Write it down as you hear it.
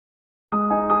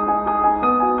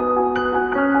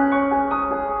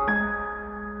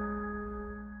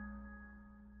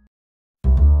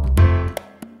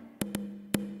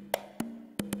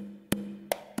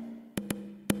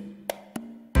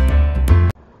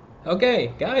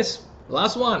Okay, guys,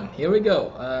 last one. Here we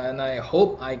go. And I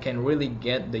hope I can really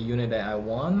get the unit that I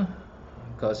want,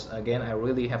 because again, I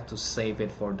really have to save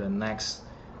it for the next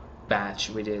batch,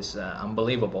 which is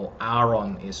unbelievable.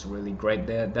 Aaron is really great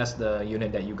there. That's the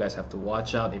unit that you guys have to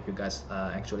watch out if you guys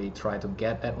actually try to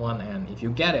get that one. And if you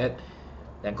get it,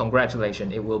 then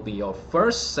congratulations, it will be your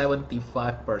first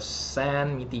 75%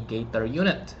 mitigator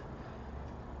unit.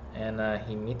 And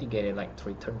he mitigated like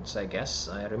 3 turns, I guess.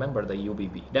 I remember the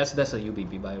UBB. That's a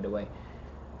UBB, by the way.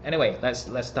 Anyway, let's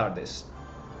start this.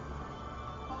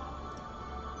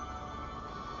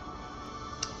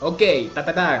 Okay,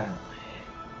 ta-ta-tang.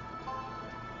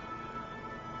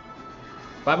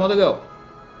 5 more to go.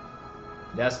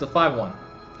 That's the 5 one.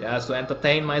 Just to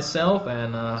entertain myself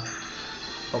and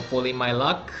hopefully my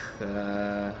luck.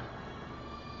 I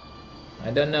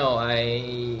don't know.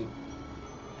 I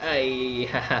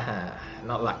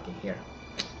not lucky here.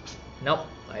 Nope,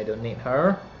 I don't need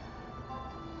her.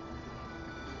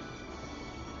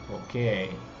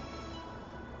 Okay.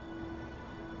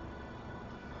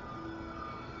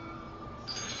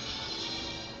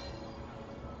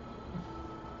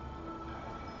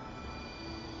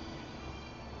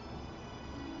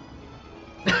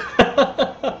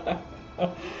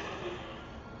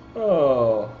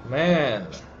 Oh man,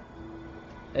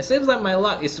 it seems like my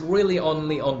luck is really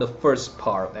only on the first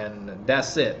part, and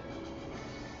that's it.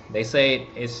 They say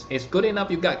it's good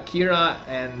enough you got Kira,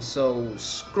 and so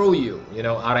screw you, you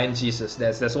know, RNGesus.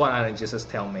 That's what RNGesus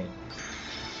tell me.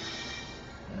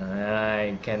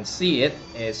 I can see it.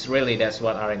 It's really that's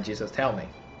what RNGesus tell me.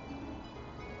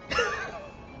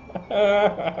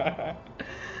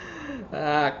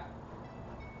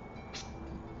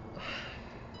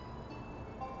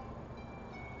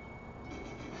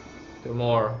 Two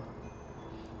more.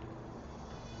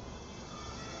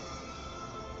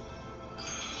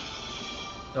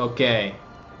 Okay.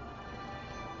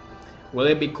 Will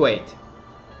it be Quaid?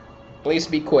 Please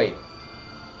be Quaid.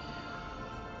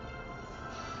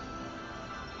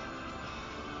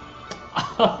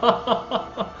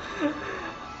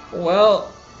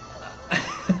 Well,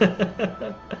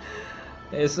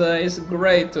 it's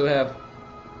great to have,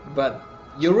 but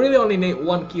you really only need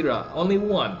one Kira. Only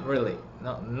one, really.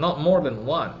 Not more than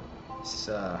one. It's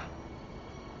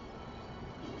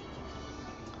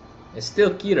still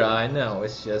Kira, I know.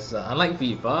 It's just unlike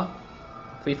FIFA.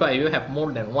 FIFA, if you have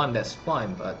more than one, that's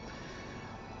fine. But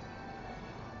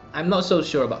I'm not so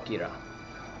sure about Kira.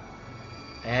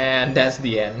 And that's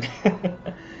the end.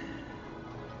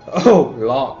 Oh,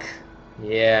 lock.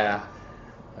 Yeah.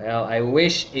 Well, I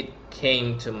wish it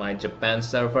came to my Japan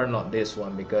server, not this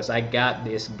one, because I got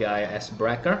this guy as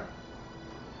Breaker.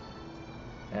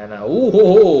 And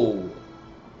ooh,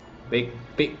 big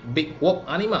whoop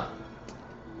anima.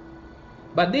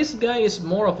 But this guy is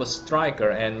more of a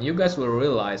striker, and you guys will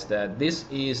realize that this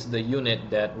is the unit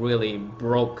that really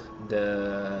broke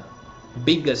the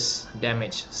biggest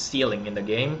damage ceiling in the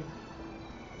game.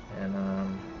 And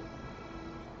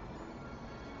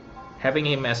having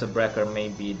him as a breaker may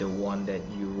be the one that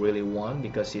you really want,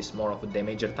 because he's more of a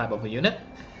damager type of a unit.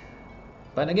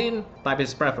 But again, type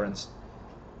is preference.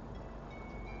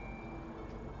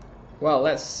 Well,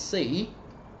 let's see.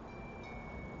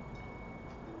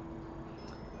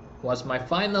 What's my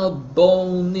final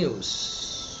bold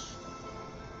news?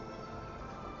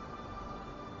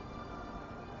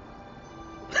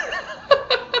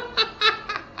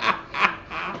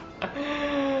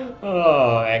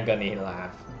 Oh, agony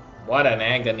laugh. What an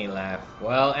agony laugh.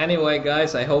 Well, anyway,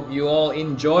 guys, I hope you all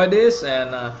enjoy this,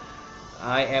 and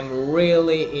I am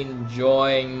really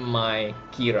enjoying my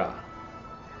Kira.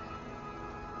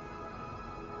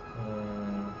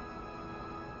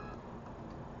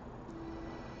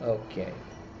 Okay.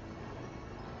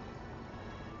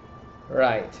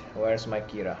 Right, where's my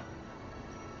Kira?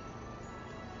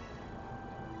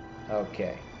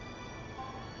 Okay.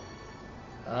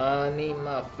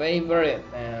 Anima favorite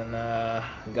and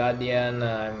Guardian.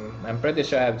 I'm pretty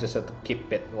sure I have just have to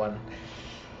keep it one.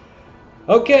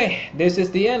 Okay, this is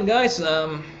the end, guys.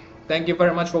 Thank you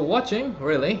very much for watching.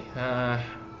 Really.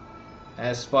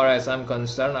 As far as I'm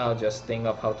concerned, I'll just think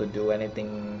of how to do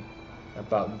anything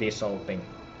about this whole thing.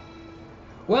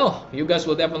 Well, you guys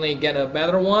will definitely get a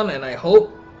better one, and I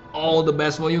hope all the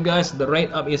best for you guys. The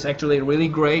rate up is actually really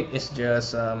great. It's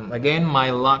just again,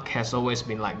 my luck has always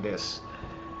been like this.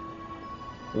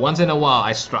 Once in a while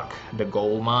I struck the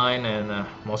gold mine, and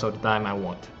most of the time I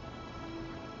won't.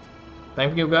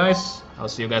 Thank you guys. I'll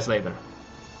see you guys later.